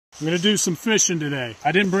I'm gonna do some fishing today.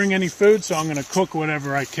 I didn't bring any food, so I'm gonna cook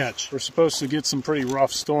whatever I catch. We're supposed to get some pretty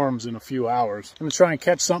rough storms in a few hours. I'm gonna try and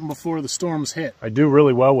catch something before the storms hit. I do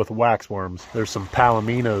really well with wax worms. There's some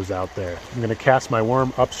palominos out there. I'm gonna cast my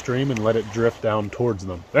worm upstream and let it drift down towards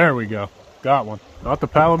them. There we go. Got one. Not the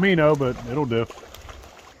palomino, but it'll do.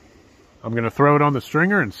 I'm gonna throw it on the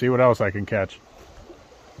stringer and see what else I can catch.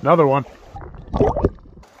 Another one.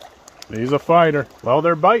 He's a fighter. Well,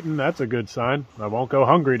 they're biting. That's a good sign. I won't go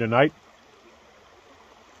hungry tonight.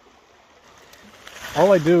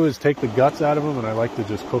 All I do is take the guts out of them, and I like to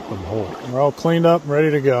just cook them whole. We're all cleaned up and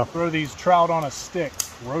ready to go. Throw these trout on a stick.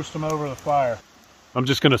 Roast them over the fire. I'm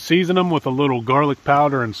just going to season them with a little garlic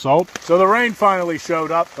powder and salt. So the rain finally showed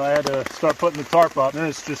up. I had to start putting the tarp up, and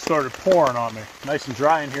it's just started pouring on me. Nice and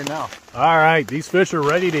dry in here now. All right, these fish are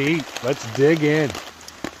ready to eat. Let's dig in.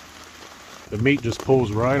 The meat just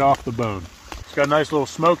pulls right off the bone. It's got a nice little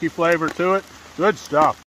smoky flavor to it. Good stuff.